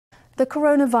The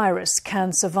coronavirus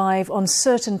can survive on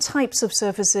certain types of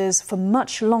surfaces for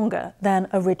much longer than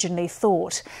originally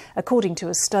thought, according to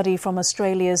a study from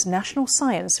Australia's National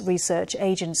Science Research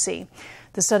Agency.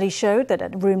 The study showed that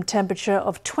at room temperature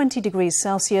of 20 degrees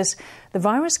Celsius, the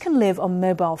virus can live on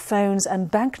mobile phones and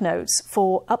banknotes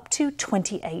for up to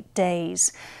 28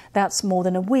 days. That's more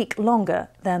than a week longer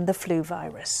than the flu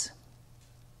virus.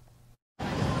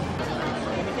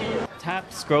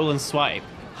 Tap, scroll and swipe.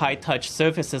 High-touch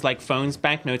surfaces like phones,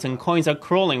 banknotes and coins are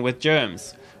crawling with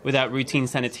germs. Without routine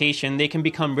sanitation, they can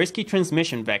become risky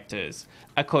transmission vectors.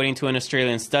 According to an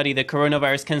Australian study, the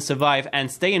coronavirus can survive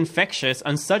and stay infectious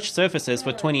on such surfaces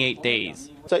for 28 days.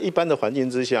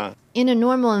 In a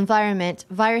normal environment,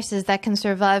 viruses that can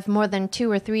survive more than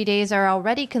 2 or 3 days are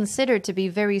already considered to be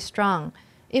very strong.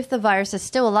 If the virus is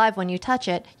still alive when you touch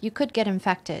it, you could get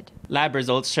infected. Lab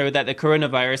results show that the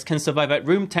coronavirus can survive at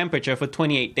room temperature for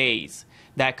 28 days.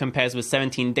 That compares with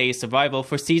 17 days survival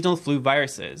for seasonal flu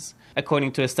viruses.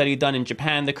 According to a study done in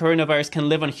Japan, the coronavirus can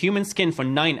live on human skin for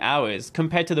 9 hours,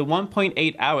 compared to the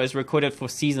 1.8 hours recorded for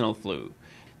seasonal flu.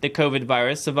 The COVID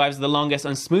virus survives the longest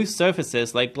on smooth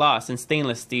surfaces like glass and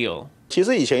stainless steel.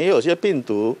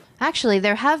 Actually,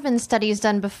 there have been studies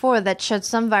done before that showed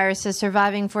some viruses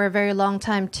surviving for a very long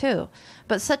time too.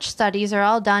 But such studies are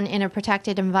all done in a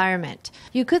protected environment.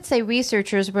 You could say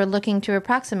researchers were looking to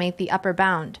approximate the upper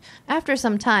bound. After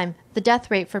some time, the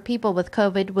death rate for people with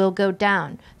COVID will go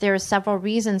down. There are several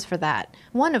reasons for that.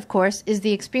 One, of course, is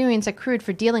the experience accrued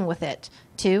for dealing with it.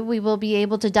 2, we will be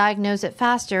able to diagnose it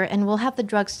faster and we'll have the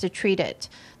drugs to treat it.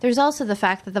 There's also the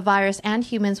fact that the virus and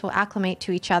humans will acclimate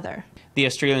to each other. The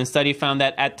Australian study found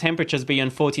that at temperatures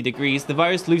beyond 40 degrees, the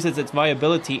virus loses its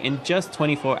viability in just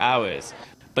 24 hours.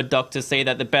 But doctors say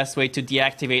that the best way to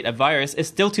deactivate a virus is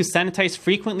still to sanitize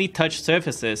frequently touched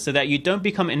surfaces so that you don't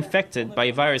become infected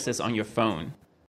by viruses on your phone.